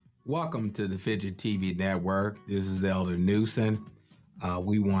Welcome to the FIGITV Network. This is Elder Newsom.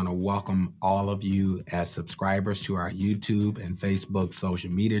 We want to welcome all of you as subscribers to our YouTube and Facebook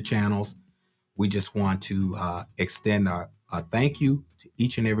social media channels. We just want to extend a thank you to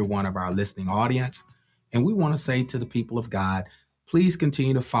each and every one of our listening audience. And we want to say to the people of God, please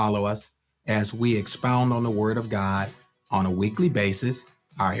continue to follow us as we expound on the Word of God on a weekly basis.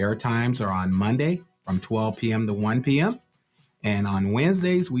 Our air times are on Monday from 12 p.m. to 1 p.m. And on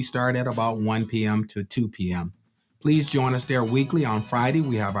Wednesdays, we start at about 1 p.m. to 2 p.m. Please join us there weekly. On Friday,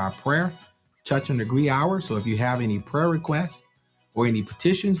 we have our prayer, touch and agree hour. So if you have any prayer requests or any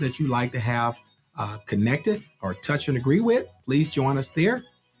petitions that you'd like to have connected or touch and agree with, please join us there.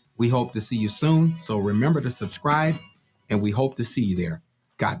 We hope to see you soon. So remember to subscribe, and we hope to see you there.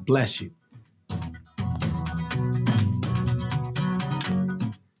 God bless you.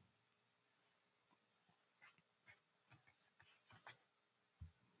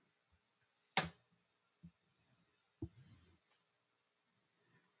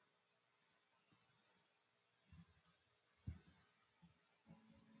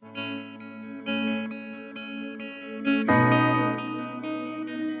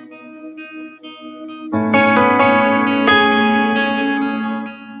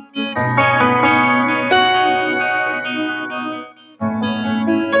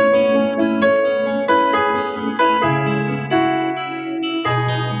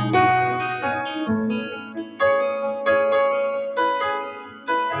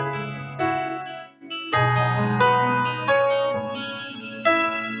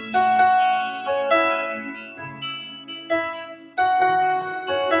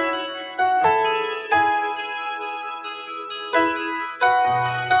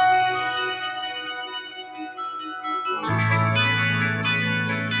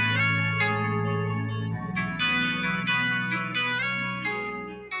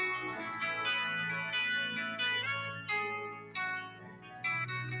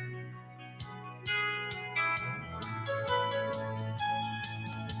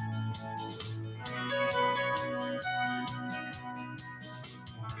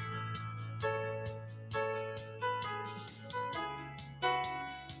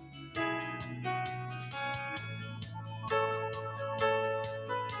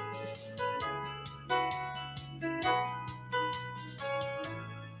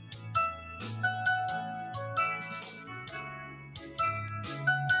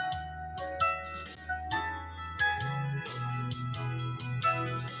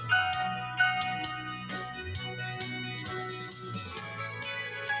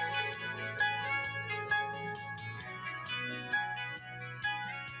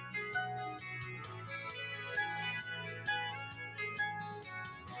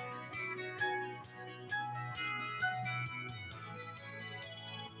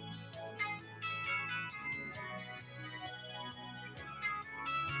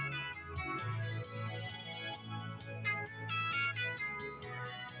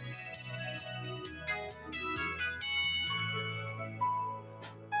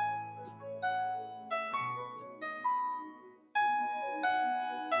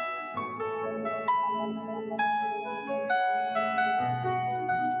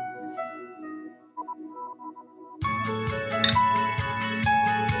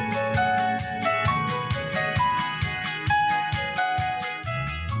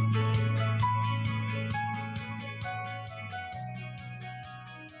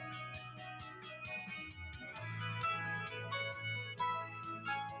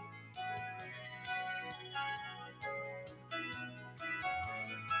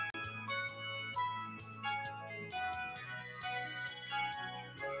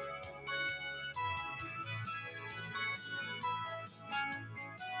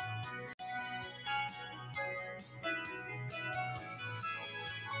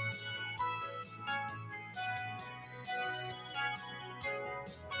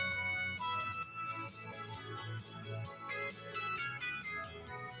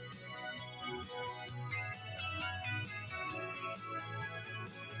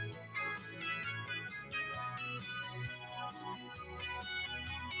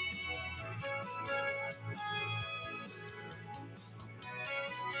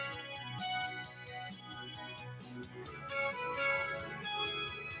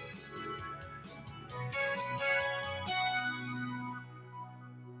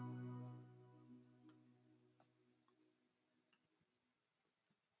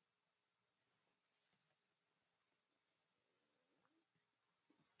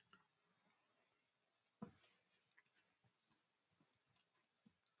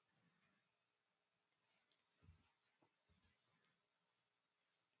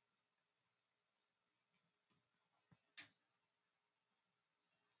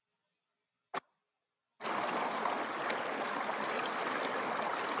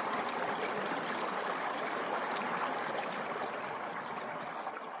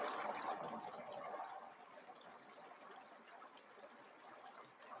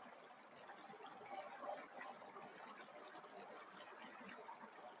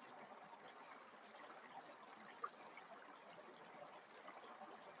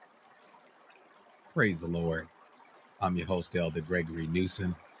 Praise the Lord. I'm your host, Elder Gregory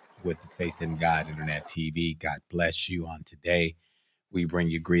Newsom, with the Faith in God Internet TV. God bless you on today. We bring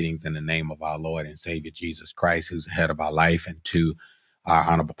you greetings in the name of our Lord and Savior Jesus Christ, who's the head of our life, and to our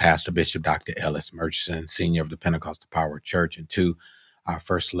Honorable Pastor Bishop Dr. Ellis Murchison, Senior of the Pentecostal Power Church, and to our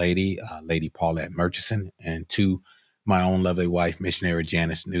First Lady, Lady Paulette Murchison, and to my own lovely wife, Missionary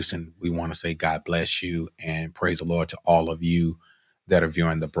Janice Newsom. We want to say God bless you and praise the Lord to all of you that are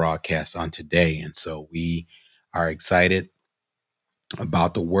viewing the broadcast on today. And so we are excited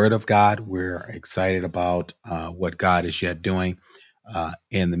about the Word of God. We're excited about what God is yet doing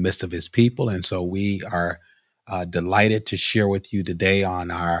in the midst of His people. And so we are delighted to share with you today on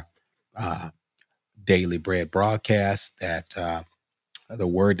our Daily Bread broadcast that the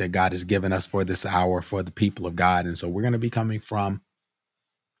word that God has given us for this hour for the people of God. And so we're going to be coming from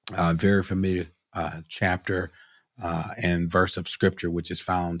a very familiar chapter and verse of Scripture, which is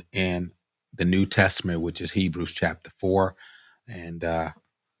found in the New Testament, which is Hebrews chapter 4. And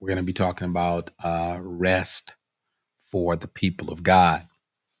we're going to be talking about rest for the people of God.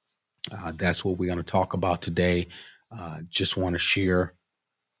 That's what we're going to talk about today. Just want to share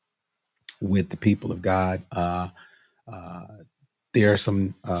with the people of God. There are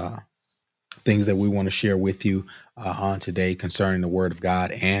some things that we want to share with you on today concerning the Word of God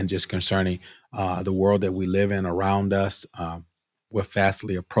and just concerning the world that we live in around us. We're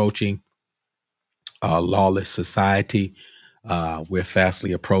fastly approaching a lawless society. We're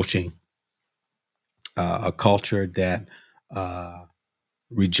fastly approaching a culture that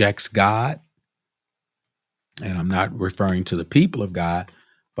rejects God. And I'm not referring to the people of God,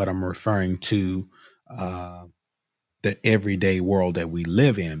 but I'm referring to the everyday world that we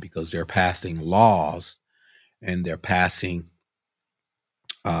live in, because they're passing laws and they're passing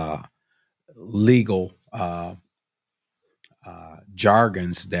legal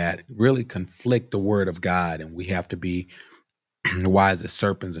jargons that really conflict the word of God. And we have to be wise as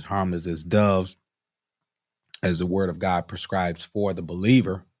serpents and harmless as doves, as the word of God prescribes for the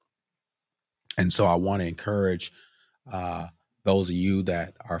believer. And so I want to encourage uh, those of you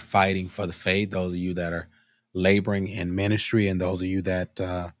that are fighting for the faith, those of you that are laboring in ministry, and those of you that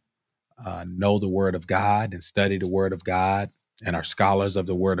know the word of God and study the word of God and are scholars of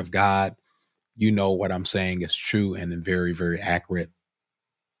the word of God. You know what I'm saying is true and very, very accurate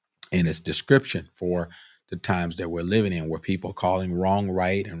in its description for the times that we're living in, where people are calling wrong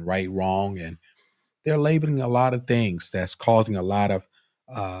right and right wrong, and they're labeling a lot of things that's causing a lot of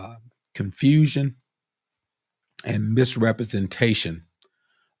confusion and misrepresentation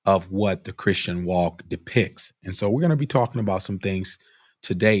of what the Christian walk depicts. And so we're going to be talking about some things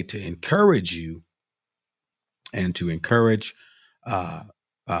today to encourage you and to encourage uh,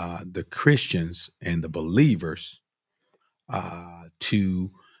 the Christians and the believers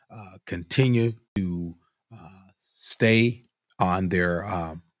to continue to stay on their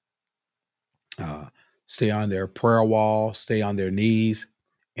uh, stay on their prayer wall, stay on their knees,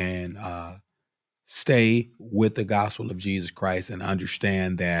 and stay with the gospel of Jesus Christ, and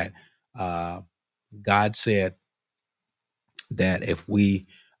understand that God said that if we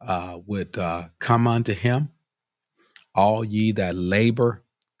would come unto Him, all ye that labor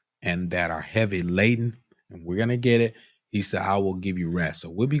and that are heavy laden, and we're going to get it. He said, I will give you rest. So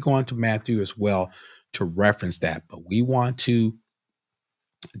we'll be going to Matthew as well to reference that. But we want to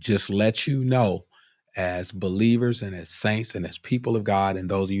just let you know, as believers and as saints and as people of God, and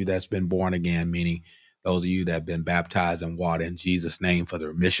those of you that's been born again, meaning those of you that have been baptized in water in Jesus' name for the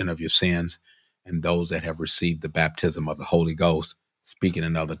remission of your sins, and those that have received the baptism of the Holy Ghost, speaking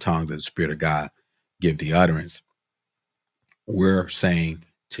in other tongues as the Spirit of God give the utterance. We're saying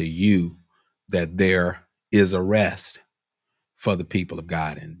to you that there is a rest for the people of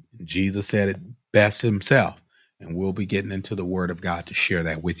God. And Jesus said it best Himself. And we'll be getting into the Word of God to share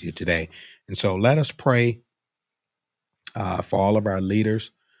that with you today. And so let us pray for all of our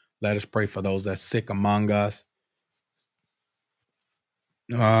leaders. Let us pray for those that's sick among us.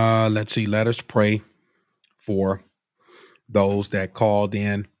 Let's see. Let us pray for those that called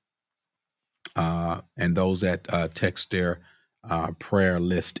in and those that text their prayer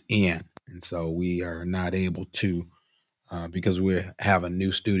list in. And so we are not able to, because we have a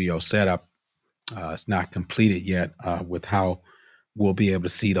new studio set up. It's not completed yet with how we'll be able to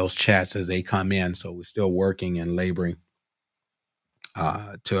see those chats as they come in. So we're still working and laboring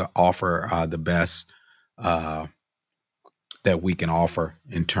to offer the best that we can offer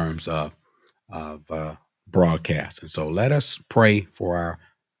in terms of broadcast. And so let us pray for our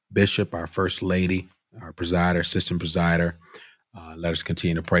bishop, our first lady, our presider, assistant presider. Let us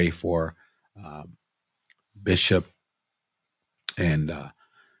continue to pray for Bishop and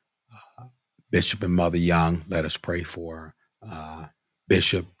Bishop and Mother Young. Let us pray for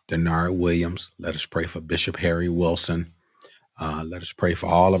Bishop Denard Williams. Let us pray for Bishop Harry Wilson. Let us pray for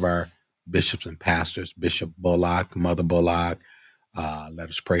all of our bishops and pastors, Bishop Bullock, Mother Bullock. Let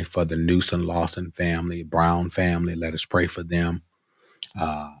us pray for the Newsom Lawson family, Brown family. Let us pray for them.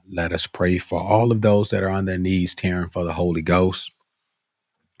 Let us pray for all of those that are on their knees tearing for the Holy Ghost.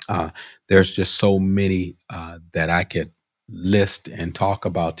 There's just so many that I could list and talk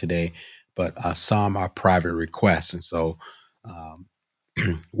about today, but some are private requests. And so um,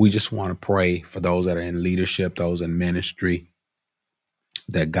 we just want to pray for those that are in leadership, those in ministry,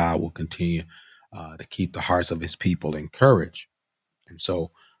 that God will continue to keep the hearts of his people encouraged. And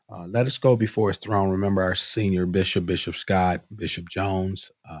so let us go before his throne. Remember our senior bishop, Bishop Scott, Bishop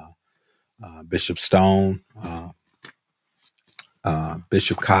Jones, Bishop Stone,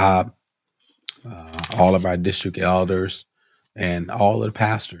 Bishop Cobb, all of our district elders, and all of the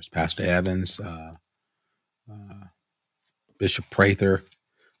pastors, Pastor Evans, Bishop Prather,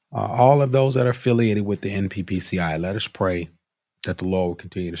 all of those that are affiliated with the NPPCI. Let us pray that the Lord will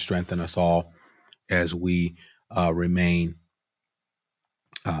continue to strengthen us all as we remain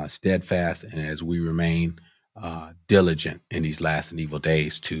steadfast and as we remain diligent in these last and evil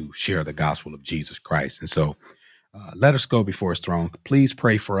days to share the gospel of Jesus Christ. And so let us go before his throne. Please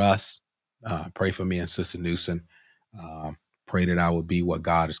pray for us. Pray for me and Sister Newsom. Pray that I would be what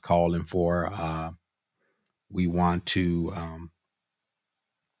God is calling for. We want to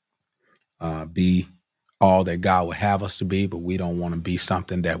be all that God would have us to be, but we don't want to be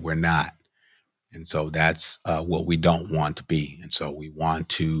something that we're not. And so that's what we don't want to be. And so we want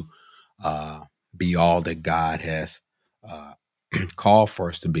to be all that God has called for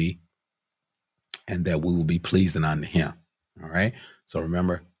us to be, and that we will be pleasing unto him. All right. So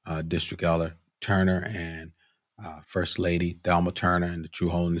remember, District Elder Turner and First Lady Thelma Turner and the True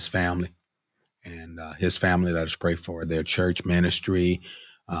Holiness family and his family. Let us pray for their church ministry.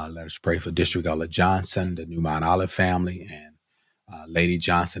 Let us pray for District Elder Johnson, the New Mount Olive family, and Lady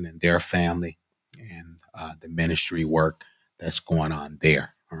Johnson and their family, and the ministry work that's going on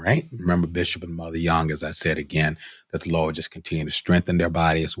there. All right. Remember Bishop and Mother Young, as I said again, that the Lord just continue to strengthen their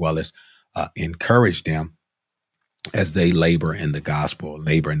body as well as encourage them as they labor in the gospel,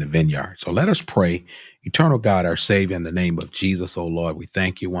 labor in the vineyard. So let us pray. Eternal God, our Savior, in the name of Jesus, oh Lord, we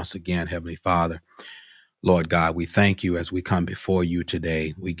thank you once again, Heavenly Father. Lord God, we thank you as we come before you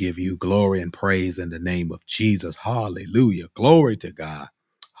today. We give you glory and praise in the name of Jesus. Hallelujah. Glory to God.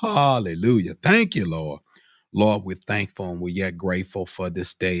 Hallelujah. Thank you, Lord. Lord, we're thankful and we're yet grateful for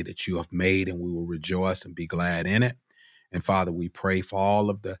this day that you have made, and we will rejoice and be glad in it. And Father, we pray for all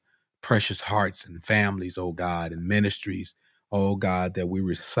of the precious hearts and families, oh God, and ministries, oh God, that we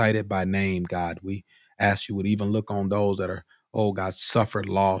recited by name, God. We ask you would even look on those that are, oh God, suffered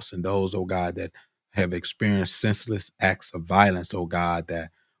loss, and those, oh God, that have experienced senseless acts of violence, oh God,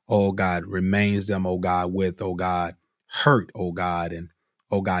 that, oh God, remains them, oh God, with, oh God, hurt, oh God, and,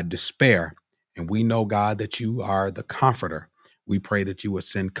 oh God, despair. And we know, God, that you are the comforter. We pray that you would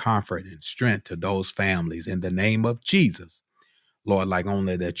send comfort and strength to those families in the name of Jesus. Lord, like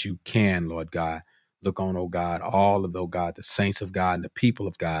only that you can, Lord God. Look on, oh God, all of, oh God, the saints of God and the people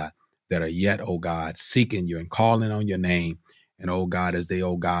of God that are yet, oh God, seeking you and calling on your name. And, oh God, as they,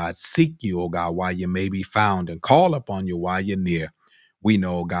 oh God, seek you, oh God, while you may be found, and call upon you while you're near. We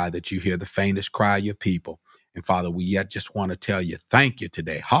know, oh God, that you hear the faintest cry of your people. And Father, we yet just want to tell you, thank you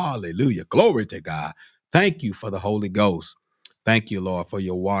today. Hallelujah. Glory to God. Thank you for the Holy Ghost. Thank you, Lord, for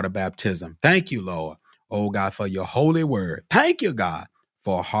your water baptism. Thank you, Lord, oh God, for your holy word. Thank you, God,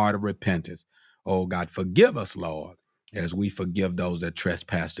 for a heart of repentance. Oh God, forgive us, Lord, as we forgive those that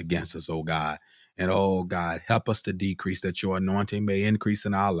trespass against us, oh God. And oh God, help us to decrease that your anointing may increase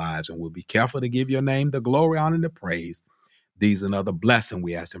in our lives. And we'll be careful to give your name the glory, honor, and the praise. These and other blessing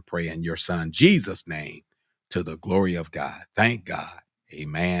we ask and pray in your son, Jesus' name, to the glory of God. Thank God.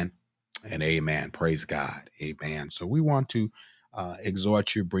 Amen and amen. Praise God. Amen. So we want to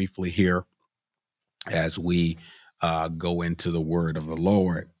exhort you briefly here as we go into the word of the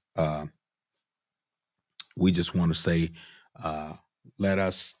Lord. We just want to say, let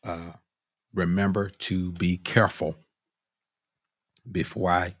us remember to be careful. Before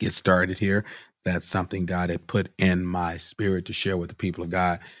I get started here, that's something God had put in my spirit to share with the people of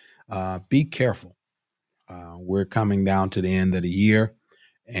God. Be careful. We're coming down to the end of the year,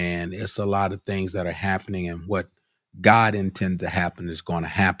 and it's a lot of things that are happening, and what God intended to happen is going to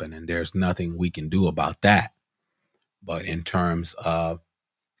happen, and there's nothing we can do about that. But in terms of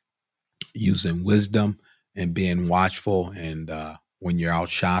using wisdom and being watchful, and when you're out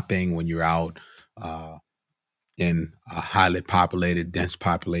shopping, when you're out in highly populated, dense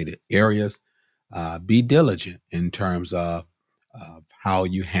populated areas, be diligent in terms of how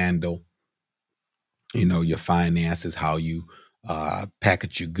you handle, your finances, how you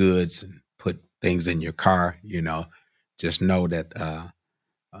package your goods and put things in your car. Just know that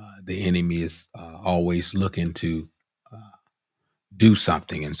the enemy is always looking to uh, do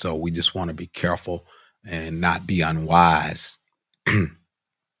something. And so we just want to be careful and not be unwise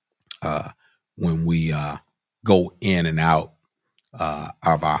uh, when we go in and out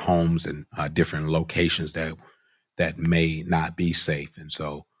of our homes and different locations that may not be safe. And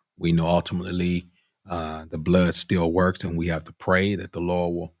so we know ultimately the blood still works, and we have to pray that the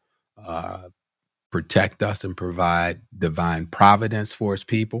Lord will protect us and provide divine providence for his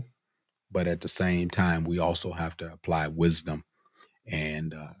people. But at the same time, we also have to apply wisdom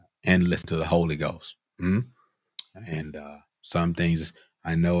and listen to the Holy Ghost. And some things,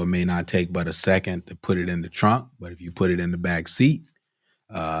 I know it may not take but a second to put it in the trunk, but if you put it in the back seat,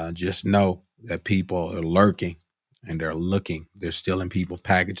 just know that people are lurking and they're looking. They're stealing people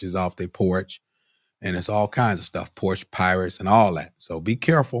packages off their porch, and it's all kinds of stuff, porch pirates and all that. So be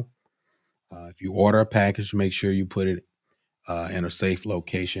careful. If you order a package, make sure you put it in a safe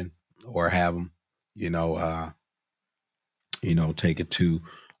location, or have them, you know, uh, take it to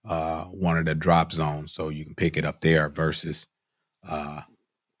one of the drop zones so you can pick it up there versus uh,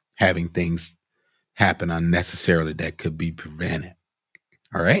 having things happen unnecessarily that could be prevented.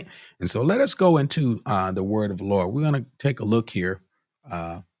 All right. And so let us go into the word of the Lord. We're going to take a look here.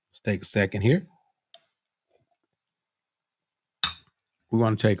 Let's take a second here. We're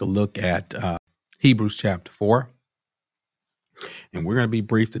going to take a look at Hebrews chapter 4. And we're going to be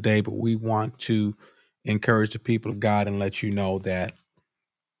brief today, but we want to encourage the people of God and let you know that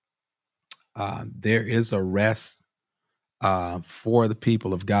there is a rest for the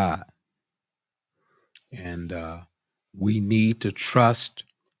people of God. And we need to trust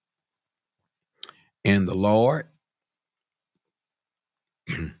in the Lord.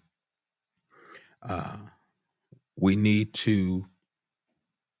 We need to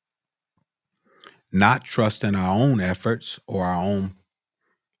not trust in our own efforts or our own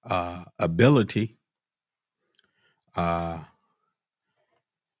ability,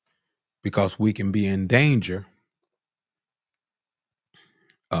 because we can be in danger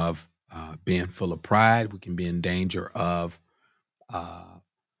of being full of pride. We can be in danger of uh,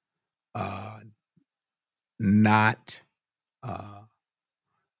 uh, not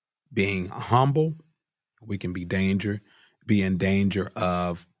being humble. We can be in danger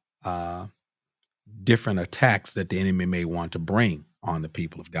of different attacks that the enemy may want to bring on the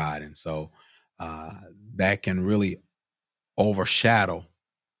people of God. And so that can really overshadow,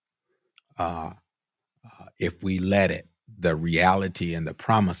 uh, if we let it, the reality and the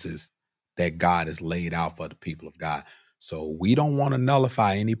promises that God has laid out for the people of God. So we don't want to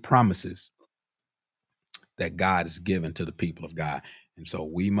nullify any promises that God has given to the people of God. And so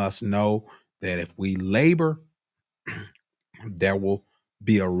we must know that if we labor, there will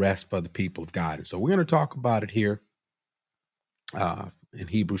be a rest for the people of God. And so we're going to talk about it here in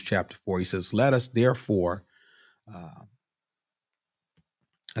Hebrews chapter 4. He says, let us therefore, uh,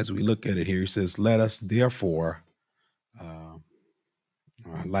 as we look at it here, he says, let us therefore,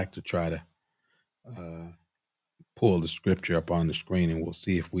 I'd like to try to pull the scripture up on the screen, and we'll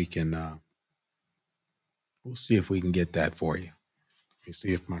see if we can get that for you. Let me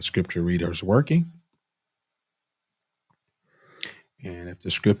see if my scripture reader is working. And if the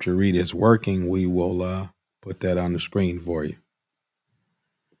scripture reader is working, we will put that on the screen for you.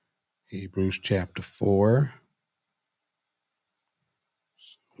 Hebrews chapter 4.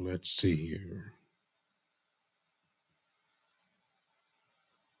 So let's see here.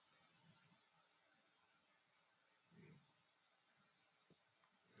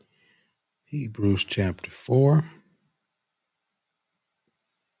 Hebrews chapter 4.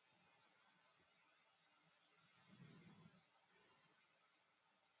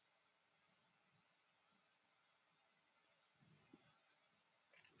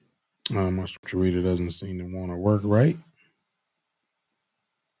 My scripture reader doesn't seem to want to work right.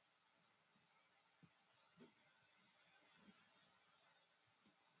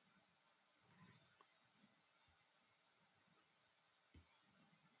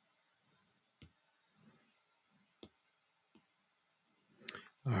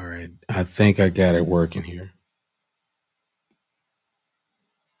 All right. I think I got it working here.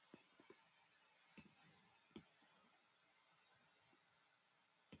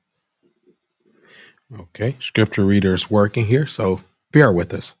 Okay. Scripture reader is working here, so bear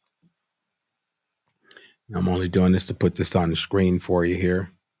with us. I'm only doing this to put this on the screen for you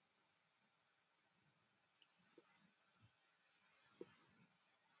here.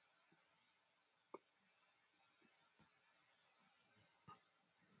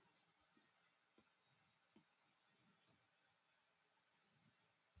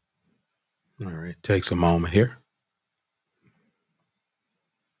 All right, takes a moment here.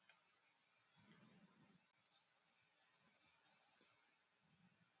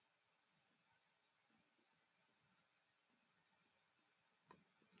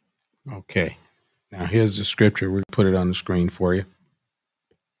 Okay, now here's the scripture. We put it on the screen for you.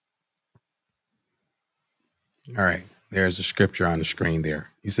 All right, there's the scripture on the screen there.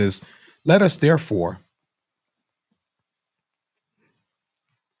 He says, "Let us therefore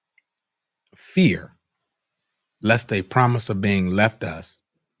fear, lest a promise of being left us,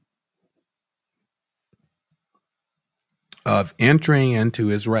 of entering into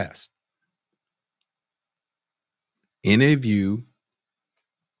his rest. Any of you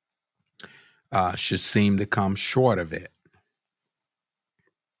should seem to come short of it."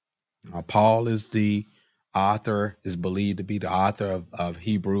 Paul is the author, is believed to be the author of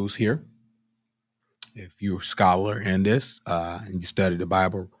Hebrews here. If you're a scholar in this and you study the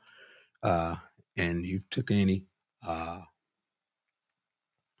Bible and you took uh,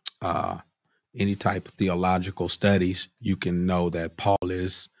 any type of theological studies, you can know that Paul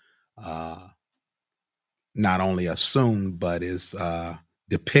is not only assumed, but is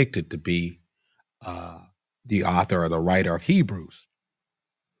depicted to be the author or the writer of Hebrews.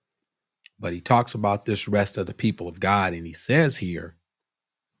 But he talks about this rest of the people of God, and he says here,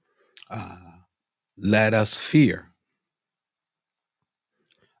 let us fear,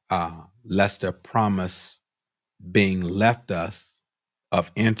 lest the promise being left us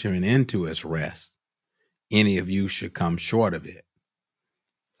of entering into his rest, any of you should come short of it.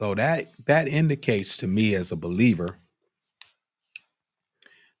 So that indicates to me as a believer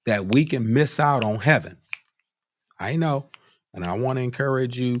that we can miss out on heaven. I know, and I want to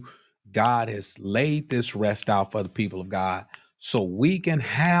encourage you, God has laid this rest out for the people of God so we can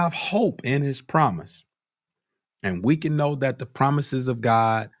have hope in his promise. And we can know that the promises of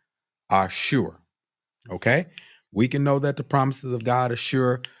God are sure. Okay? We can know that the promises of God are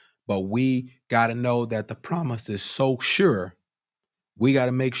sure, but we got to know that the promise is so sure. We got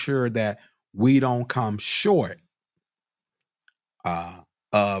to make sure that we don't come short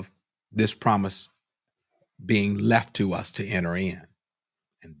of this promise being left to us to enter in.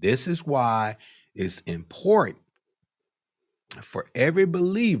 And this is why it's important for every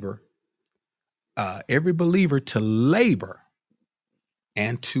believer to labor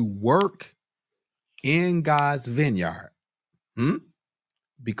and to work in God's vineyard.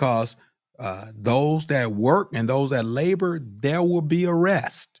 Because those that work and those that labor, there will be a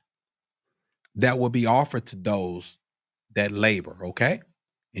rest that will be offered to those that labor. Okay.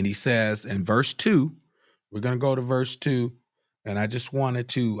 And he says in verse 2, we're going to go to verse 2, and I just wanted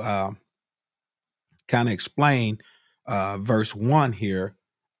to kind of explain verse 1 here.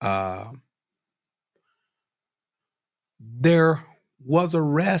 There was a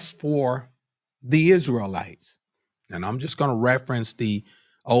rest for the Israelites. And I'm just going to reference the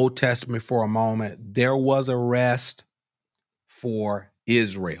Old Testament for a moment. There was a rest for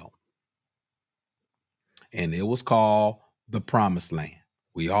Israel, and it was called the Promised Land.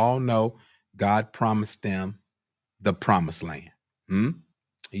 We all know God promised them the Promised Land.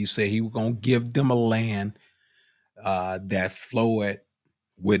 He said he was going to give them a land that flowed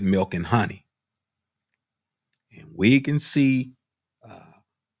with milk and honey. And we can see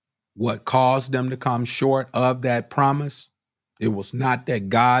what caused them to come short of that promise. It was not that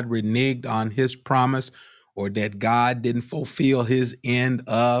God reneged on his promise or that God didn't fulfill his end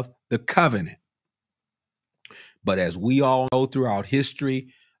of the covenant. But as we all know throughout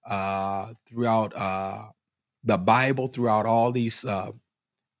history, throughout the Bible, throughout all these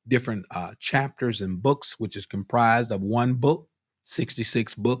different chapters and books, which is comprised of one book,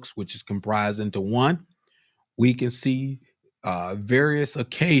 66 books, which is comprised into one, we can see various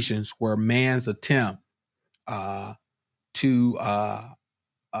occasions where man's attempt to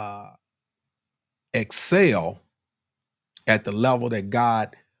excel at the level that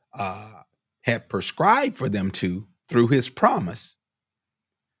God had prescribed for them to through his promise,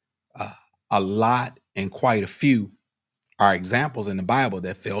 a lot and quite a few are examples in the Bible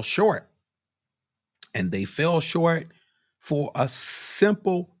that fell short. And they fell short for a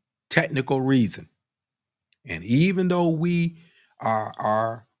simple technical reason. And even though we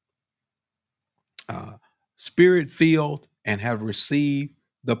are spirit filled and have received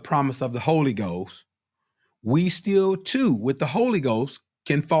the promise of the Holy Ghost, we still too, with the Holy Ghost,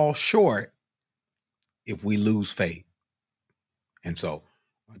 can fall short if we lose faith. And so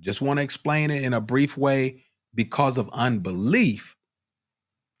I just want to explain it in a brief way. Because of unbelief,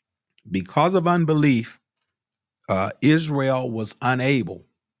 Israel was unable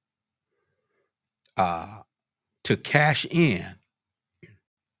to cash in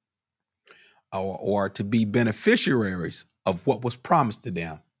or to be beneficiaries of what was promised to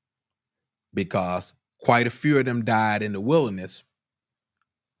them, because quite a few of them died in the wilderness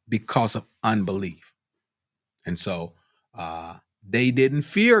because of unbelief. And so they didn't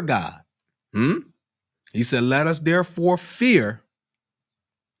fear God. He said, let us therefore fear,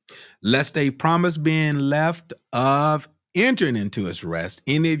 lest a promise being left of entering into his rest,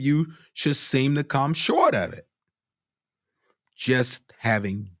 any of you should seem to come short of it. Just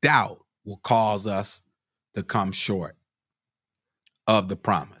having doubt will cause us to come short of the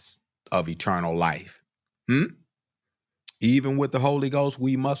promise of eternal life. Even with the Holy Ghost,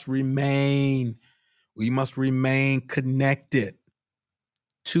 we must remain connected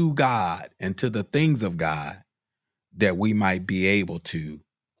to God and to the things of God, that we might be able to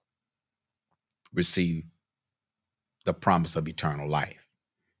receive the promise of eternal life.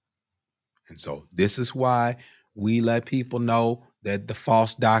 And so this is why we let people know that the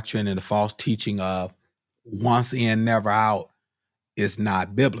false doctrine and the false teaching of once in, never out is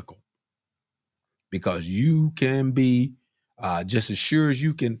not biblical, because you can be just as sure as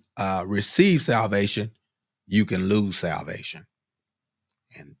you can receive salvation, you can lose salvation.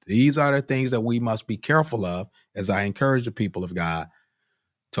 And these are the things that we must be careful of, as I encourage the people of God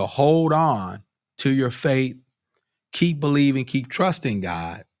to hold on to your faith, keep believing, keep trusting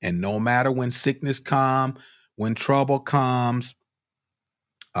God. And no matter when sickness comes, when trouble comes,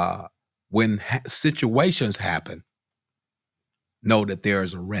 when situations happen, know that there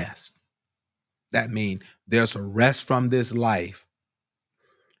is a rest. That means there's a rest from this life.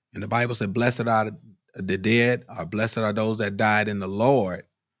 And the Bible said, blessed are the dead, or blessed are those that died in the Lord,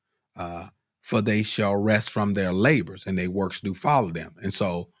 for they shall rest from their labors, and their works do follow them. And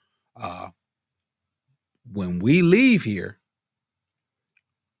so when we leave here,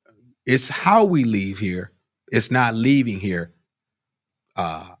 it's how we leave here. It's not leaving here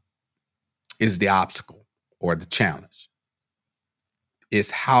is the obstacle or the challenge.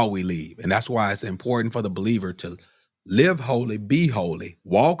 It's how we leave. And that's why it's important for the believer to live holy, be holy,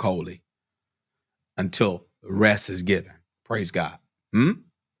 walk holy until rest is given. Praise God.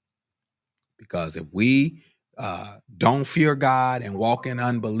 Because if we don't fear God and walk in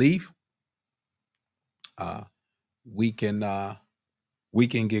unbelief, we can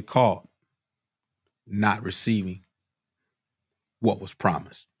get caught not receiving what was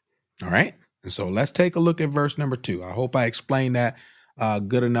promised. All right. And so let's take a look at verse number 2. I hope I explained that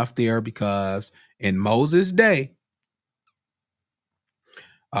good enough there, because in Moses' day,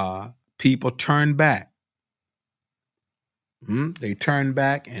 people turned back. They turned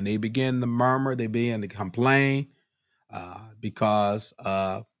back and they began to murmur. They began to complain because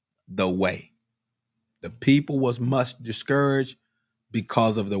of the way. The people was much discouraged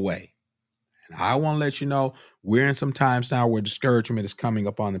because of the way. And I want to let you know, we're in some times now where discouragement is coming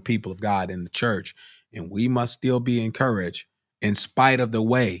upon the people of God in the church, and we must still be encouraged in spite of the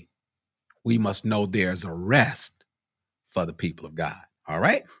way. We must know there's a rest for the people of God. All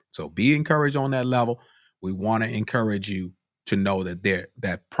right. So be encouraged on that level. We want to encourage you to know that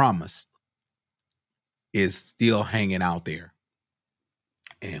that promise is still hanging out there.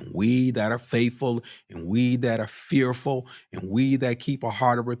 And we that are faithful, and we that are fearful, and we that keep a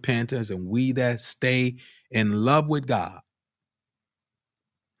heart of repentance, and we that stay in love with God,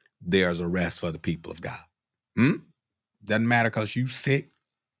 there's a rest for the people of God. Doesn't matter because you sick.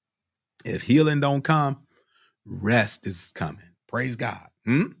 If healing don't come, rest is coming. Praise God.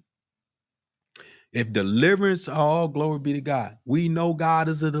 If deliverance, all glory be to God. We know God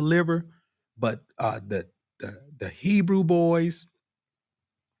is a deliverer, but the Hebrew boys,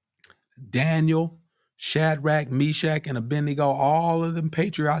 Daniel, Shadrach, Meshach, and Abednego, all of them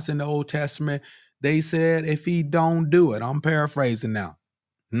patriots in the Old Testament, they said, if he don't do it, I'm paraphrasing now.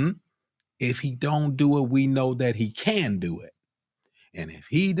 If he don't do it, we know that he can do it. And if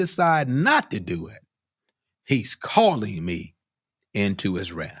he decide not to do it, he's calling me into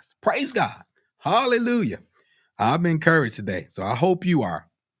his rest. Praise God. Hallelujah. I'm encouraged today. So I hope you are.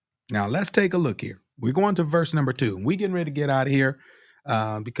 Now let's take a look here. We're going to verse number 2. We're getting ready to get out of here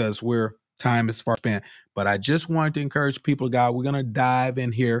because time is far spent. But I just wanted to encourage people of God. We're going to dive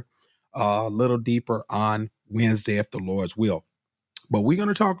in here a little deeper on Wednesday, if the Lord's will. But we're going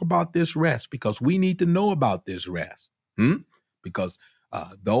to talk about this rest because we need to know about this rest. Because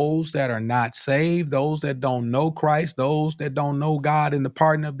those that are not saved, those that don't know Christ, those that don't know God and the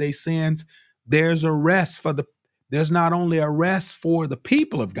pardon of their sins, there's not only a rest for the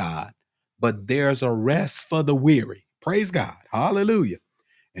people of God, but there's a rest for the weary. Praise God. Hallelujah.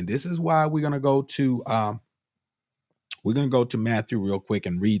 And this is why we're going to go to Matthew real quick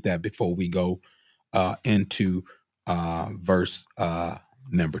and read that before we go into verse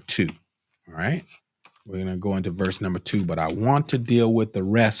number 2. All All right. We're going to go into verse number 2, but I want to deal with the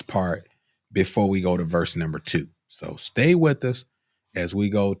rest part before we go to verse number 2. So stay with us as we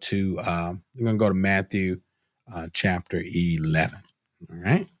go to, we're going to go to Matthew chapter 11. All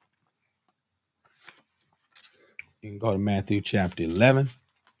right. You can go to Matthew chapter 11.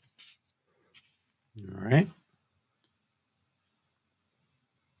 All right.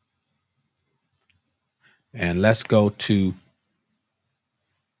 And let's go to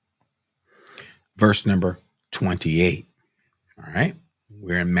verse number 28. All right.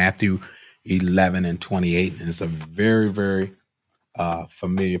 We're in Matthew 11 and 28. And it's a very, very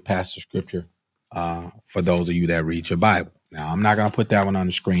familiar passage of scripture for those of you that read your Bible. Now, I'm not going to put that one on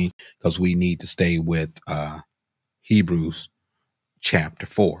the screen because we need to stay with Hebrews chapter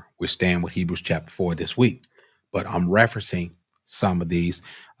 4. We're staying with Hebrews chapter 4 this week, but I'm referencing some of these.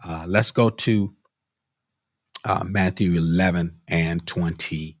 Let's go to Matthew 11 and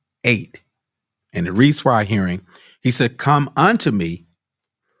 28. And it reads for our hearing, he said, "Come unto me,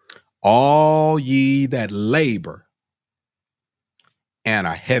 all ye that labor and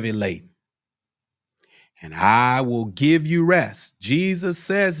are heavy laden, and I will give you rest." Jesus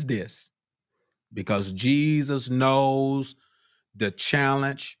says this because Jesus knows the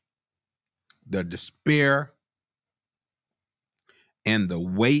challenge, the despair, and the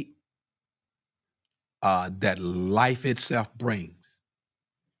weight that life itself brings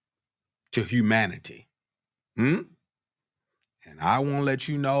to humanity. And I want to let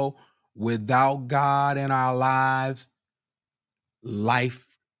you know, without God in our lives, life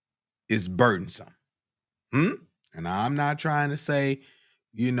is burdensome. And I'm not trying to say,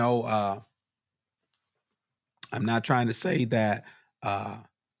 I'm not trying to say that uh,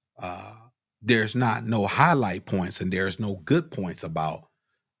 there's not no highlight points and there's no good points about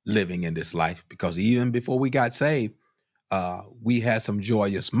living in this life, because even before we got saved, we had some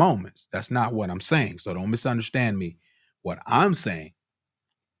joyous moments. That's not what I'm saying. So don't misunderstand me. What I'm saying,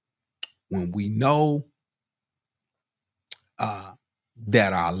 when we know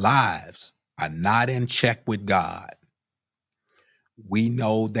that our lives are not in check with God, we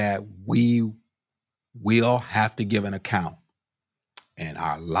know that we will have to give an account and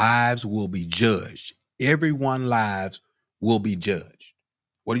our lives will be judged. Everyone's lives will be judged.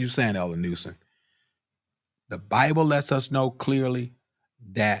 What are you saying, Elder Newsom? The Bible lets us know clearly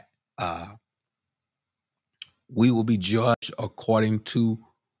that we will be judged according to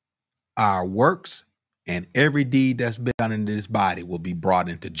our works, and every deed that's been done in this body will be brought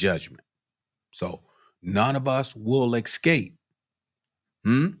into judgment. So none of us will escape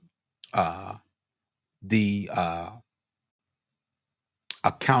the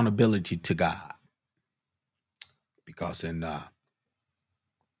accountability to God, because in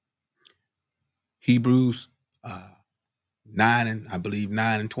Hebrews 9 and I believe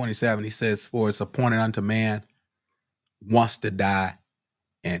 9 and 27, he says, "For it's appointed unto man once to die,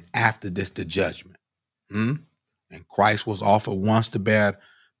 and after this the judgment." And Christ was offered once to bear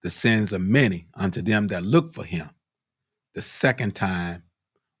the sins of many unto them that look for him, the second time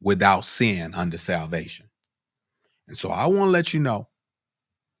without sin unto salvation. And so I want to let you know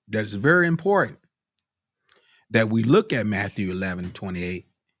that it's very important that we look at Matthew 11, 28,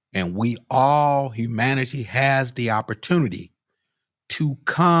 and humanity has the opportunity to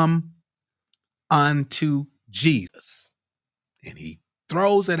come unto Jesus. And he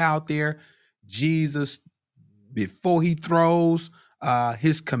throws it out there. Jesus, before he throws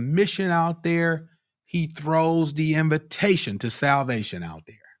his commission out there, he throws the invitation to salvation out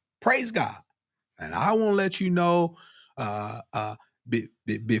there. Praise God. And I want to let you know,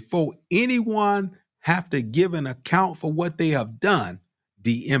 before anyone have to give an account for what they have done,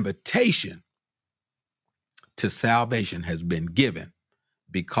 the invitation to salvation has been given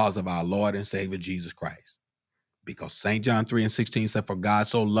because of our Lord and Savior Jesus Christ. Because St. John 3 and 16 said, "For God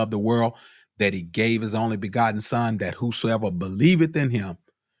so loved the world that he gave his only begotten Son, that whosoever believeth in him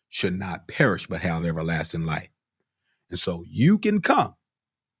should not perish but have everlasting life." And so you can come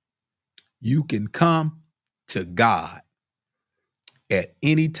to God at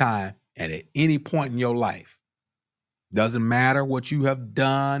any time and at any point in your life. Doesn't matter what you have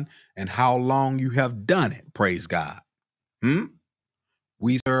done and how long you have done it. Praise God.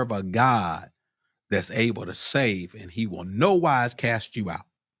 We serve a God that's able to save, and he will no wise cast you out.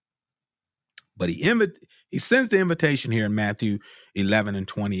 But he sends the invitation here in Matthew 11 and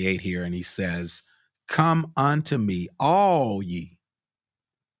 28 here, and he says, "Come unto me, all ye."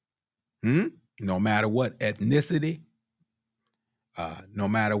 No matter what ethnicity, no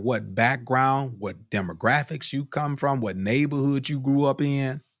matter what background, what demographics you come from, what neighborhood you grew up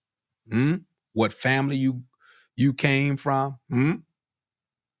in, what family you came from,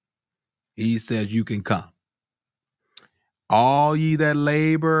 He says, you can come. All ye that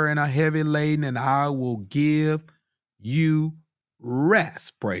labor and are heavy laden, and I will give you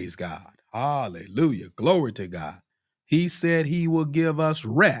rest. Praise God. Hallelujah. Glory to God. He said he will give us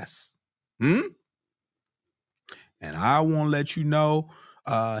rest. And I want to let you know,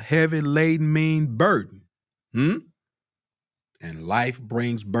 heavy laden mean burden. And life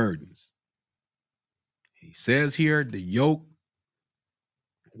brings burdens. He says here the yoke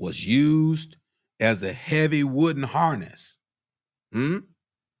was used as a heavy wooden harness. The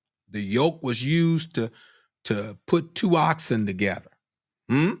yoke was used to put two oxen together.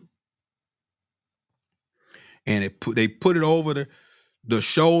 And they put it over the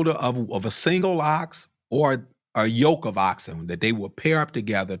shoulder of a single ox or a yoke of oxen that they would pair up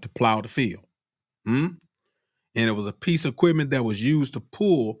together to plow the field. And it was a piece of equipment that was used to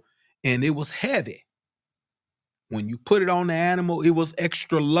pull, and it was heavy. When you put it on the animal, it was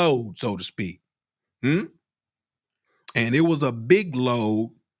extra load, so to speak. And it was a big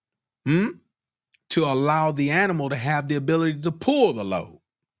load to allow the animal to have the ability to pull the load.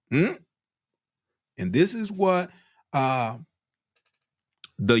 And this is what the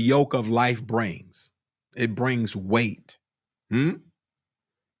yoke of life brings. It brings weight. You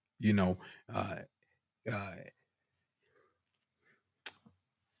know, I'm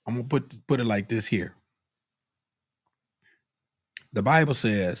gonna put it like this here. The Bible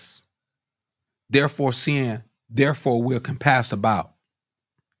says, therefore we're compassed about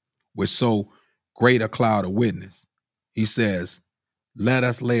with so great a cloud of witness. He says, let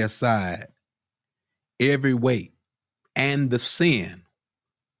us lay aside every weight and the sin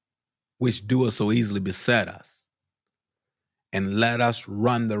which doeth so easily beset us, and let us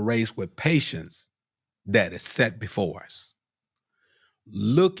run the race with patience that is set before us,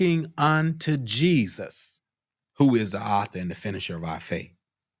 looking unto Jesus, who is the author and the finisher of our faith.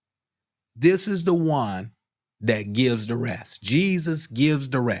 This is the one that gives the rest. Jesus gives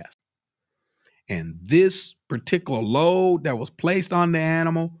the rest. And this particular load that was placed on the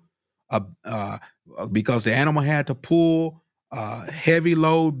animal, because the animal had to pull heavy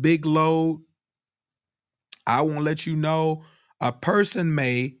load, big load, I want to let you know, a person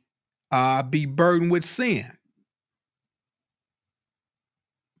may be burdened with sin.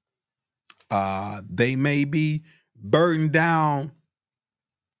 They may be burdened down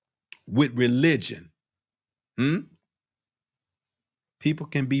with religion. People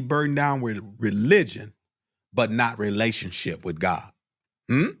can be burdened down with religion, but not relationship with God.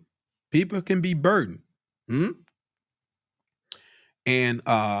 People can be burdened. And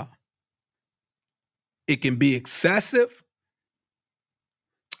it can be excessive.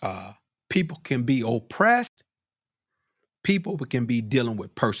 People can be oppressed. People can be dealing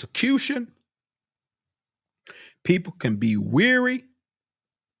with persecution. People can be weary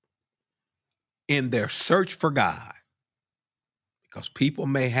in their search for God, because people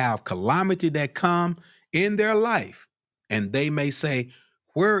may have calamity that come in their life, and they may say,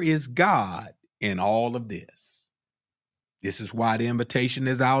 where is God in all of this? This is why the invitation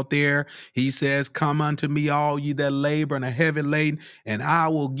is out there. He says, come unto me, all you that labor and are heavy laden, and I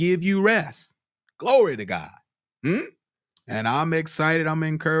will give you rest. Glory to God. And I'm excited. I'm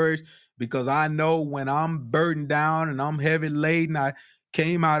encouraged, because I know when I'm burdened down and I'm heavy laden, I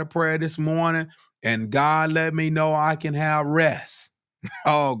came out of prayer this morning and God let me know I can have rest.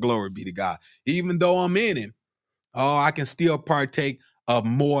 Oh, glory be to God. Even though I'm in him, I can still partake of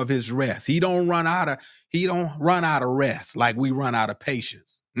more of his rest. He don't run out of rest like we run out of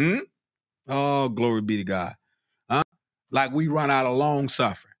patience. Oh, glory be to God. Like we run out of long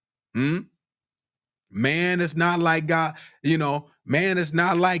suffering. Man is not like God. Man is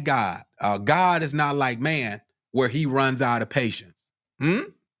not like God. God is not like man, where he runs out of patience.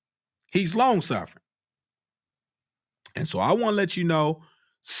 He's long suffering. And so I want to let you know,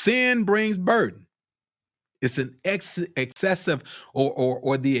 sin brings burden. It's an excessive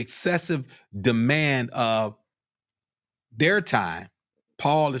or the excessive demand of their time.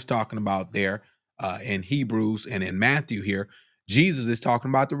 Paul is talking about there in Hebrews, and in Matthew here, Jesus is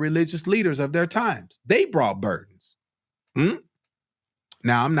talking about the religious leaders of their times. They brought burdens.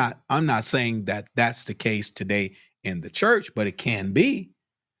 Now, I'm not saying that that's the case today in the church, but it can be.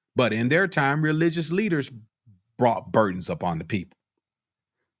 But in their time, religious leaders brought burdens upon the people.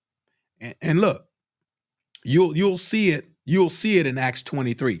 And look, you'll see it. You'll see it in Acts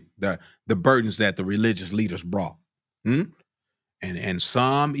 23, the burdens that the religious leaders brought. And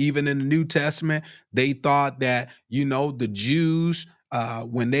some, even in the New Testament, they thought that, the Jews,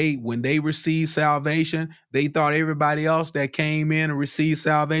 when they received salvation, they thought everybody else that came in and received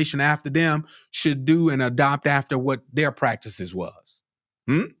salvation after them should do and adopt after what their practices was.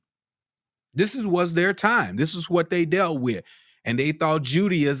 This was their time. This is what they dealt with. And they thought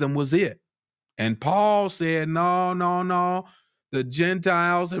Judaism was it. And Paul said, no, no, no. The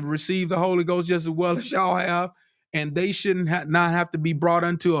Gentiles have received the Holy Ghost just as well as y'all have. And they shouldn't not have to be brought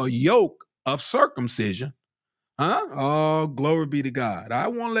unto a yoke of circumcision. Huh? Oh, glory be to God. I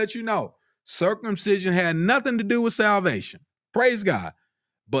want to let you know, circumcision had nothing to do with salvation. Praise God.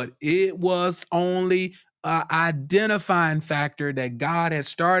 But it was only an identifying factor that God had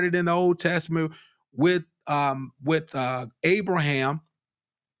started in the Old Testament with Abraham,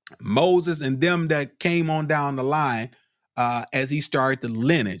 Moses, and them that came on down the line as he started the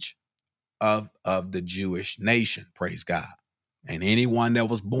lineage of the Jewish nation. Praise God. And anyone that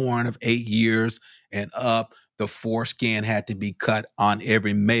was born of 8 years and up, the foreskin had to be cut on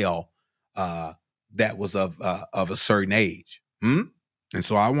every male that was of a certain age. And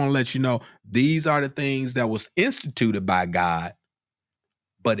so I want to let you know, these are the things that was instituted by God,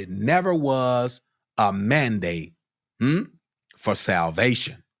 but it never was a mandate for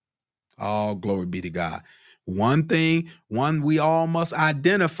salvation. Oh, glory be to God. One we all must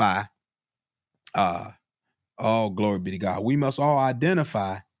identify. Oh, glory be to God. We must all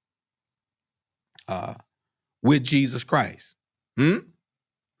identify with Jesus Christ.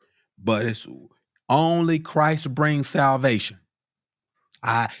 But it's only Christ brings salvation.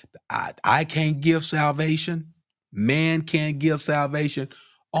 I can't give salvation. Man can't give salvation.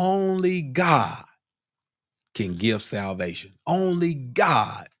 Only God can give salvation. Only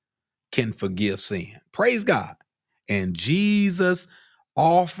God can forgive sin. Praise God. And Jesus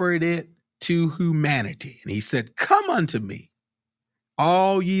offered it to humanity. And he said, come unto me,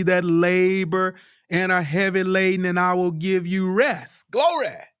 all ye that labor and are heavy laden, and I will give you rest.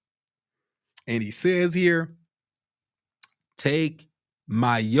 Glory. And he says here, take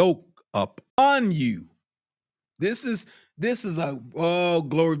my yoke upon you. This is a, oh,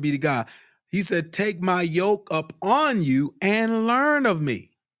 glory be to God. He said, take my yoke upon you and learn of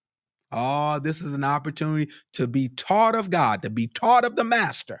me. Oh, this is an opportunity to be taught of God, to be taught of the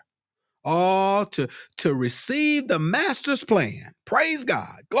master. Oh, to receive the master's plan. Praise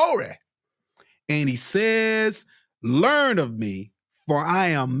God. Glory. And he says, learn of me, for I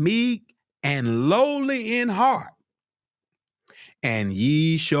am meek and lowly in heart, and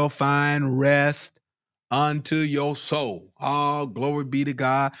ye shall find rest unto your soul. Oh, glory be to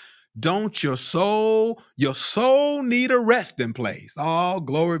God. Don't your soul need a resting place. Oh,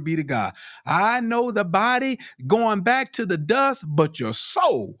 glory be to God. I know the body going back to the dust, but your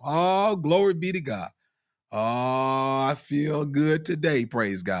soul, oh, glory be to God. Oh, I feel good today.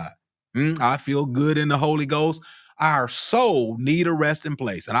 Praise God. I feel good in the Holy Ghost. Our soul need a resting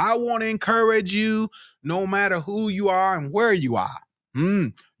place. And I want to encourage you, no matter who you are and where you are,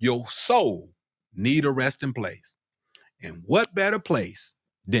 your soul need a resting place. And what better place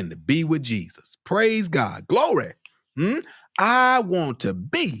than to be with Jesus? Praise God. Glory. I want to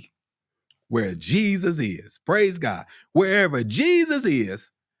be where Jesus is. Praise God. Wherever Jesus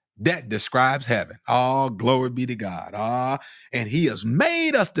is, that describes heaven. Oh, glory be to God. And he has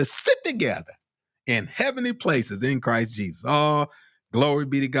made us to sit together in heavenly places in Christ Jesus. Oh, glory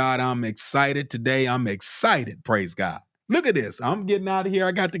be to God. I'm excited today. I'm excited. Praise God. Look at this. I'm getting out of here.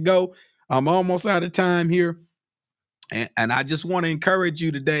 I got to go. I'm almost out of time here. And I just want to encourage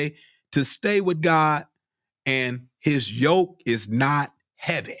you today to stay with God, and his yoke is not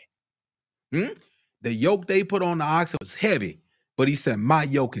heavy. The yoke they put on the oxen was heavy, but he said, my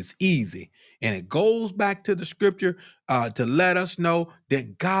yoke is easy. And it goes back to the scripture to let us know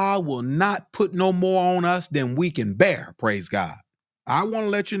that God will not put no more on us than we can bear. Praise God. I want to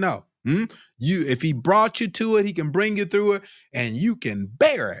let you know, if he brought you to it, he can bring you through it, and you can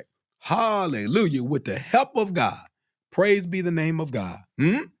bear it. Hallelujah. With the help of God. Praise be the name of God.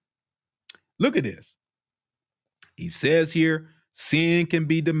 Look at this. He says here, sin can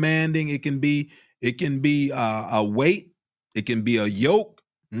be demanding. It can be a weight. It can be a yoke.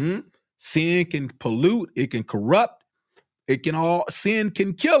 Sin can pollute. It can corrupt. Sin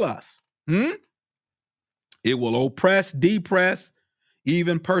can kill us. It will oppress, depress,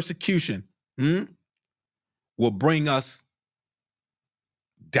 even persecution will bring us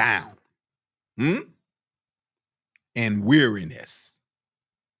down. And weariness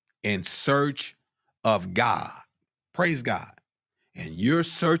in search of God. Praise God. And you're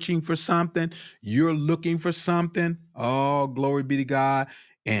searching for something, you're looking for something. Oh, glory be to God.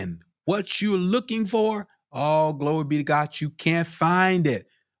 And what you're looking for, oh, glory be to God, you can't find it.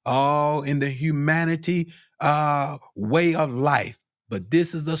 Oh, in the humanity way of life. But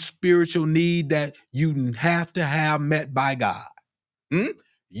this is a spiritual need that you have to have met by God.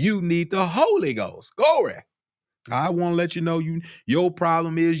 You need the Holy Ghost. Glory. I want to let you know your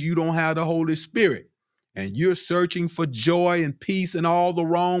problem is you don't have the Holy Spirit and you're searching for joy and peace in all the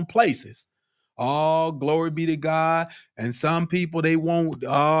wrong places. Oh, glory be to God. And some people, they want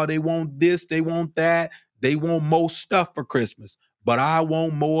this, they want that. They want more stuff for Christmas. But I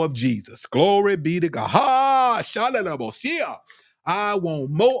want more of Jesus. Glory be to God. Ha! Shalalabosia. I want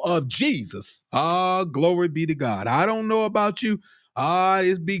more of Jesus. Ah, glory be to God. I don't know about you.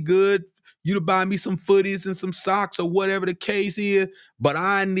 It'd be good you to buy me some footies and some socks or whatever the case is, but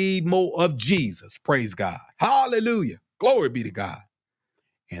I need more of Jesus. Praise God. Hallelujah. Glory be to God.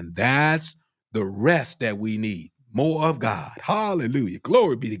 And that's the rest that we need. More of God. Hallelujah.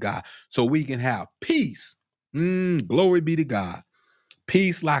 Glory be to God. So we can have peace. Glory be to God.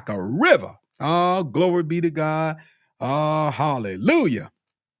 Peace like a river. Oh, glory be to God. Oh, hallelujah.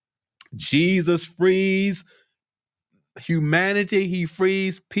 Jesus frees humanity. He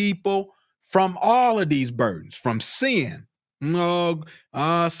frees people from all of these burdens, from sin. No,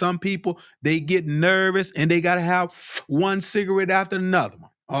 some people, they get nervous and they got to have one cigarette after another one.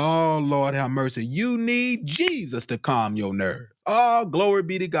 Oh, Lord have mercy. You need Jesus to calm your nerves. Oh, glory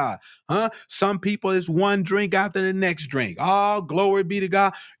be to God. Some people, it's one drink after the next drink. Oh, glory be to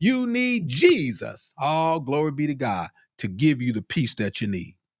God. You need Jesus. Oh, glory be to God to give you the peace that you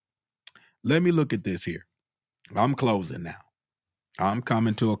need. Let me look at this here. I'm closing now. I'm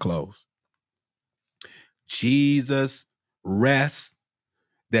coming to a close. Jesus' rest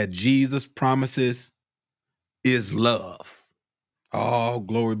that Jesus promises is love. Oh,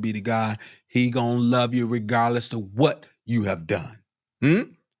 glory be to God. He gonna love you regardless of what you have done.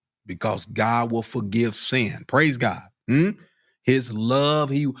 Because God will forgive sin. Praise God. His love,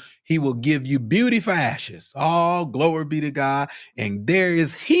 he will give you beauty for ashes. Oh, glory be to God. And there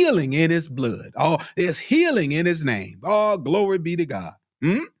is healing in his blood. Oh, there's healing in his name. Oh, glory be to God.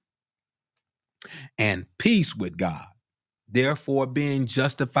 And peace with God. Therefore, being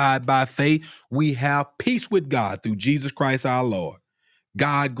justified by faith, we have peace with God through Jesus Christ our Lord.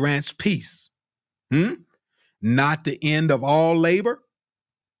 God grants peace. Not the end of all labor,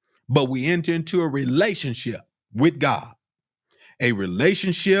 but we enter into a relationship with God. A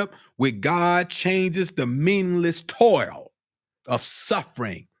relationship with God changes the meaningless toil of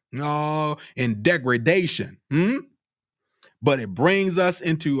suffering and degradation. But it brings us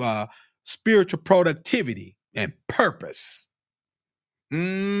into spiritual productivity and purpose.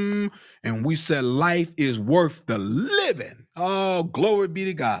 And we said life is worth the living. Oh, glory be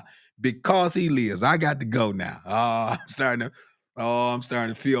to God. Because he lives. I got to go now. I'm starting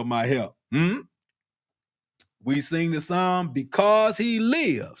to feel my help. We sing the song, because he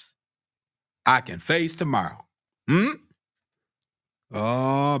lives, I can face tomorrow.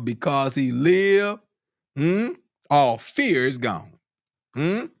 Oh, because he lived, all fear is gone.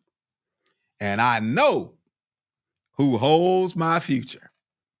 And I know who holds my future.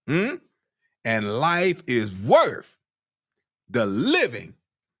 And life is worth the living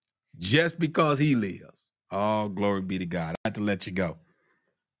just because he lives. Oh, glory be to God. I have to let you go.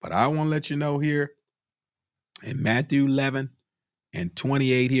 But I want to let you know here in Matthew 11 and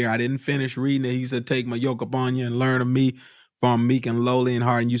 28 here, I didn't finish reading it. He said, take my yoke upon you and learn of me, for I'm meek and lowly in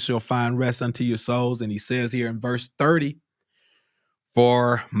heart, and you shall find rest unto your souls. And he says here in verse 30,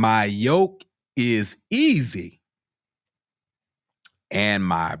 for my yoke is easy and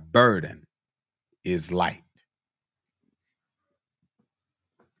my burden is light.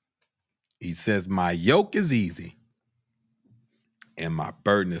 He says, my yoke is easy and my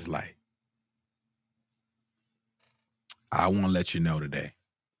burden is light. I want to let you know today,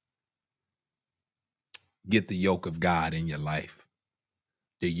 get the yoke of God in your life.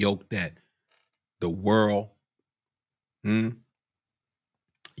 The yoke that the world,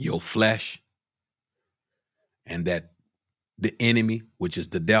 your flesh, and that the enemy, which is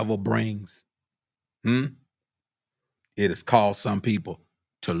the devil, brings. It has caused some people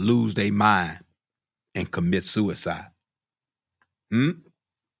to lose their mind and commit suicide.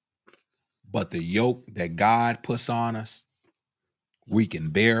 But the yoke that God puts on us, we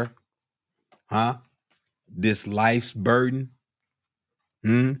can bear. This life's burden.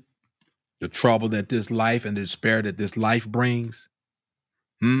 The trouble that this life and the despair that this life brings.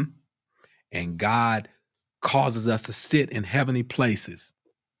 And God causes us to sit in heavenly places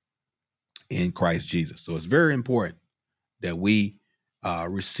in Christ Jesus. So it's very important that we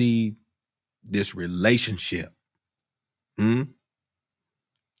receive this relationship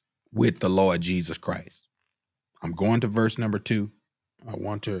with the Lord Jesus Christ. I'm going to verse number 2. I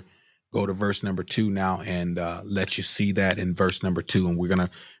want to go to verse number 2 now and let you see that in verse number 2. And we're going to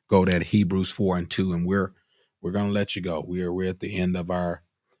go to Hebrews 4 and 2. And we're going to let you go. We're at the end of our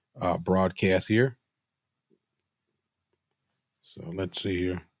broadcast here. So let's see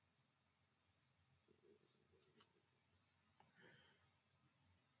here.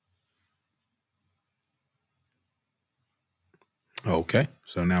 Okay,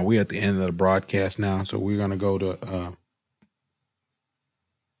 so now we're at the end of the broadcast now. So we're going to go to,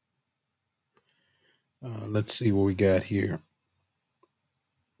 let's see what we got here.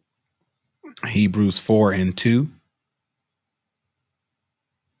 Hebrews 4:2.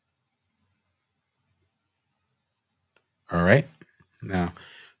 All right. Now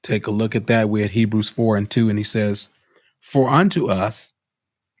take a look at that. We're at Hebrews 4:2, and he says, "For unto us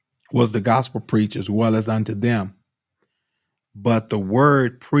was the gospel preached as well as unto them. But the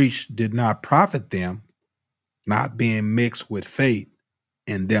word preached did not profit them, not being mixed with faith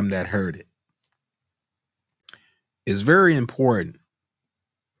in them that heard it." It's very important.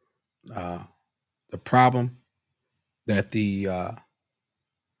 The problem that the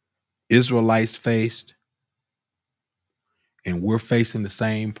Israelites faced, and we're facing the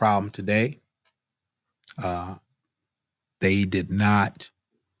same problem today. They did not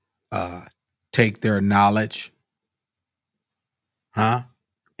take their knowledge,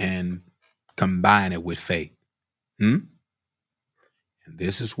 and combine it with faith. And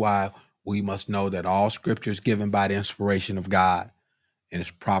this is why we must know that all scripture is given by the inspiration of God and is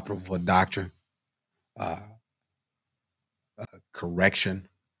proper for doctrine, correction,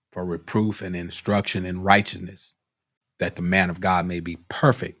 for reproof and instruction in righteousness, that the man of God may be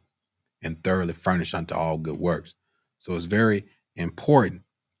perfect and thoroughly furnished unto all good works. So it's very important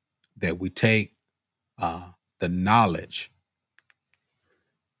that we take the knowledge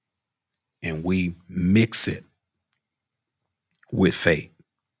and we mix it with faith.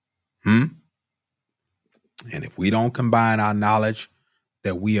 And if we don't combine our knowledge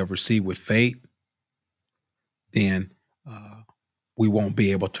that we have received with faith, then we won't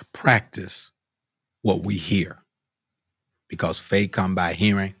be able to practice what we hear, because faith comes by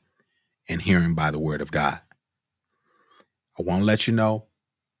hearing and hearing by the word of God. I want to let you know,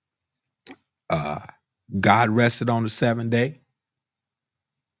 God rested on the seventh day.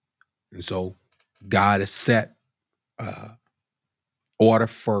 And so God has set order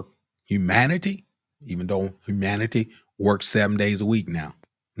for humanity, even though humanity works 7 days a week now.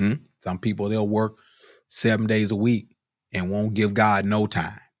 Some people, they'll work 7 days a week and won't give God no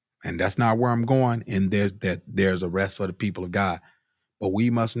time. And that's not where I'm going. And there's a rest for the people of God. But we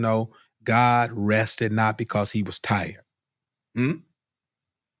must know God rested not because he was tired,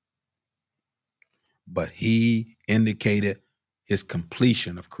 but he indicated his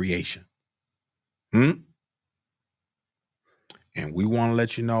completion of creation. And we want to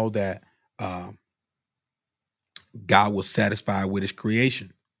let you know that God was satisfied with his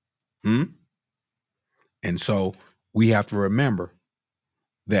creation. And so we have to remember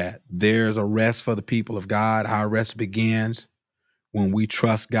that there's a rest for the people of God. Our rest begins when we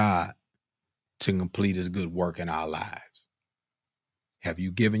trust God to complete his good work in our lives. Have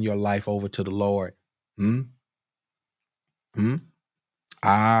you given your life over to the Lord?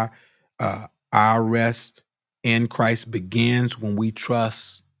 Our rest in Christ begins when we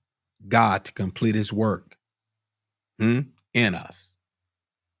trust God to complete his work in us.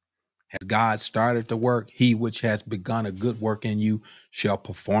 Has God started the work? He which has begun a good work in you shall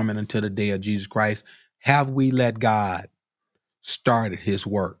perform it until the day of Jesus Christ. Have we let God started his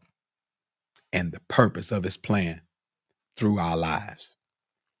work and the purpose of his plan through our lives?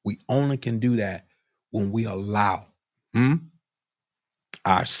 We only can do that when we allow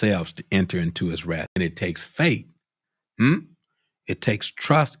ourselves to enter into his rest. And it takes faith. It takes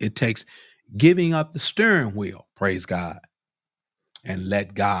trust. It takes giving up the steering wheel, praise God, and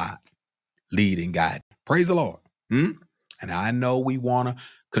let God lead and guide. Praise the Lord. And I know we want to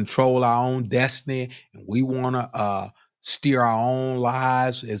control our own destiny, and we want to steer our own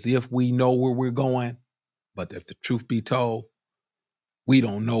lives as if we know where we're going. But if the truth be told, we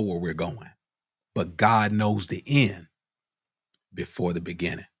don't know where we're going. But God knows the end before the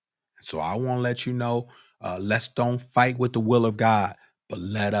beginning. So I want to let you know, let's don't fight with the will of God, but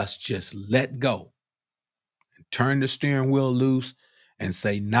let us just let go and turn the steering wheel loose and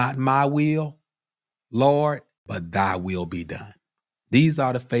say, not my will, Lord, but thy will be done. These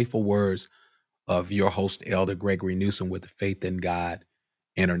are the faithful words of your host, Elder Gregory Newsom, with the Faith in God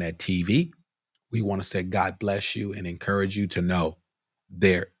Internet TV. We want to say God bless you and encourage you to know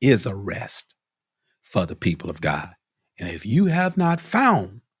there is a rest for the people of God. And if you have not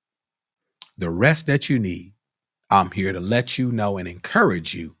found the rest that you need, I'm here to let you know and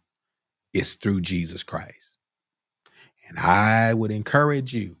encourage you it's through Jesus Christ. And I would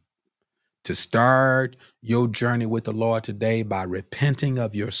encourage you to start your journey with the Lord today by repenting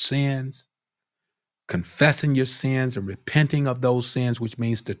of your sins, confessing your sins and repenting of those sins, which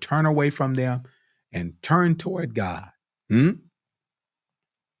means to turn away from them and turn toward God. Hmm?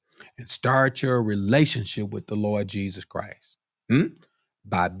 And start your relationship with the Lord Jesus Christ. Hmm?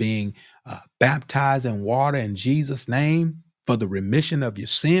 By being baptized in water in Jesus' name for the remission of your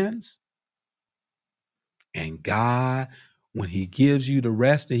sins. And God, when he gives you the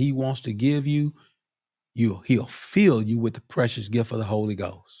rest that he wants to give you, he'll fill you with the precious gift of the Holy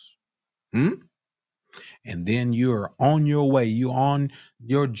Ghost. Hmm? And then you're on your way. You're on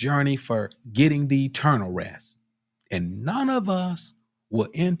your journey for getting the eternal rest. And none of us will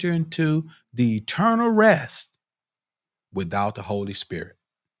enter into the eternal rest without the Holy Spirit.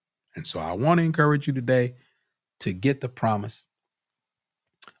 And so I want to encourage you today to get the promise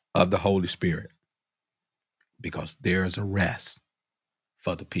of the Holy Spirit, because there is a rest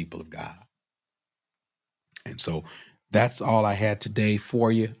for the people of God. And so that's all I had today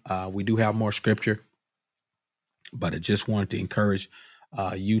for you. We do have more scripture, but I just wanted to encourage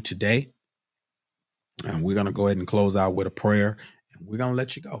you today. And we're going to go ahead and close out with a prayer, and we're going to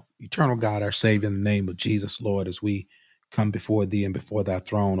let you go. Eternal God, our Savior, in the name of Jesus, Lord, as we come before thee and before thy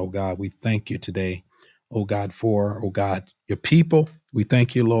throne, oh God, we thank you today, oh God, for, oh God, your people. We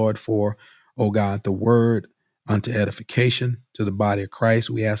thank you, Lord, for, oh God, the word unto edification to the body of Christ.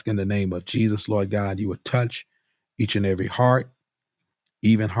 We ask in the name of Jesus, Lord God, you would touch each and every heart,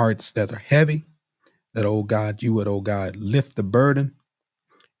 even hearts that are heavy, that, oh God, you would, oh God, lift the burden.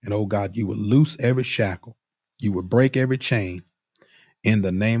 And, oh God, you would loose every shackle. You would break every chain in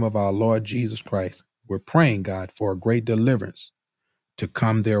the name of our Lord Jesus Christ. We're praying, God, for a great deliverance to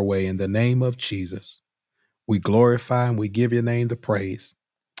come their way in the name of Jesus. We glorify and we give your name the praise.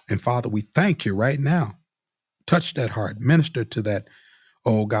 And Father, we thank you right now. Touch that heart, minister to that,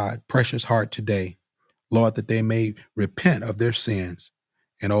 oh God, precious heart today. Lord, that they may repent of their sins.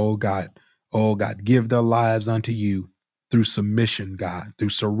 And oh God, give their lives unto you through submission, God,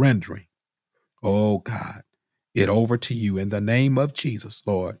 through surrendering. Oh God, it over to you in the name of Jesus,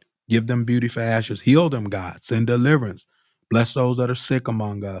 Lord. Give them beauty for ashes. Heal them, God. Send deliverance. Bless those that are sick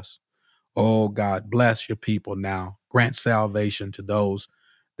among us. Oh God, bless your people now. Grant salvation to those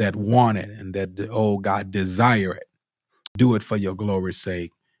that want it and that, oh God, desire it. Do it for your glory's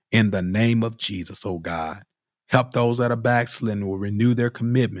sake. In the name of Jesus, oh God. Help those that are backslidden will renew their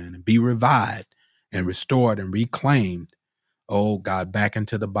commitment and be revived and restored and reclaimed, oh God, back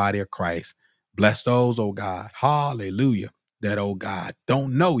into the body of Christ. Bless those, oh God, hallelujah, that, oh God,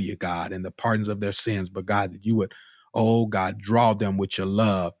 don't know you, God, and the pardons of their sins, but God, that you would, oh God, draw them with your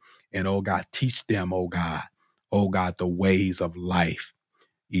love and, oh God, teach them, oh God, the ways of life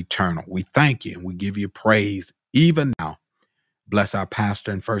eternal. We thank you and we give you praise even now. Bless our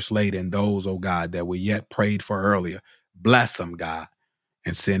pastor and first lady and those, oh God, that we yet prayed for earlier. Bless them, God,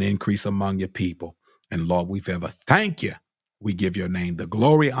 and send increase among your people. And Lord, we forever thank you. We give your name the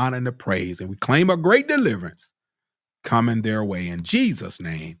glory, honor, and the praise, and we claim a great deliverance coming their way in Jesus'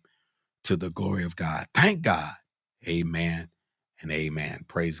 name to the glory of God. Thank God. Amen and amen.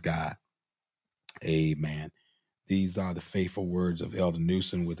 Praise God. Amen. These are the faithful words of Elder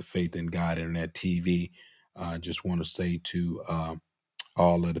Newsom with the Faith in God Internet TV. I just want to say to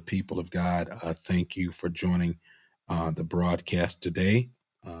all of the people of God, thank you for joining the broadcast today.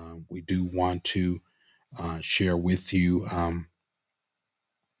 We do want to share with you.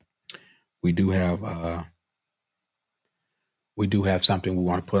 We do have something we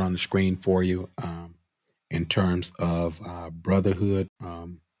want to put on the screen for you in terms of brotherhood.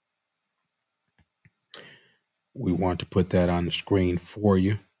 We want to put that on the screen for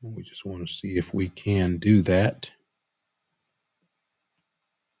you. We just want to see if we can do that.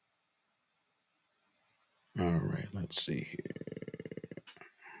 All right, let's see here.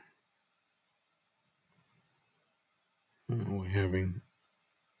 We're having.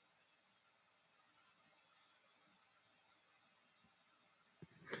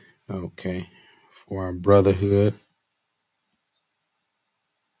 Okay, for our brotherhood.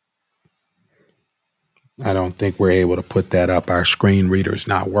 I don't think we're able to put that up. Our screen reader is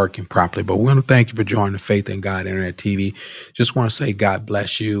not working properly, but we want to thank you for joining the Faith in God Internet TV. Just want to say God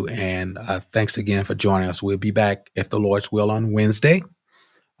bless you, and thanks again for joining us. We'll be back, if the Lord's will, on Wednesday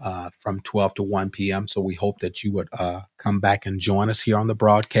from 12 to 1 p.m. So we hope that you would come back and join us here on the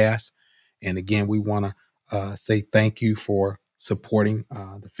broadcast. And again, we want to say thank you for supporting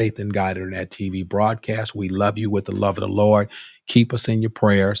the Faith in God Internet TV broadcast. We love you with the love of the Lord. Keep us in your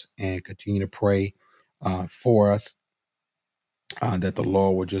prayers and continue to pray for us, that the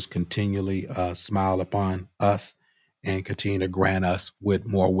Lord will just continually smile upon us and continue to grant us with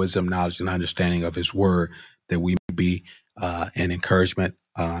more wisdom, knowledge, and understanding of His Word, that we may be an encouragement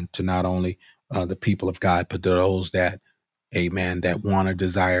to not only the people of God, but to those that, amen, that want or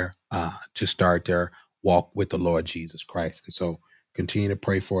desire to start their walk with the Lord Jesus Christ. And so continue to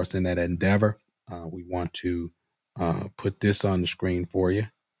pray for us in that endeavor. We want to put this on the screen for you.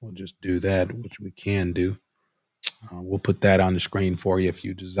 We'll just do that, which we can do. We'll put that on the screen for you if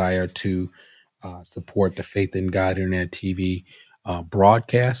you desire to support the Faith in God Internet TV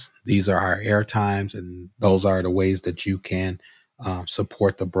broadcast. These are our air times, and those are the ways that you can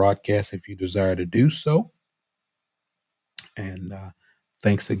support the broadcast if you desire to do so. And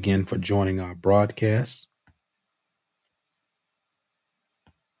thanks again for joining our broadcast.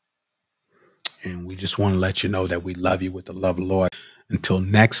 And we just want to let you know that we love you with the love of the Lord. Until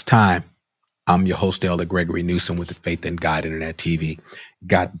next time, I'm your host, Elder Gregory Newsom with the Faith in God Internet TV.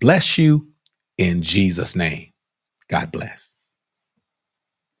 God bless you in Jesus' name. God bless.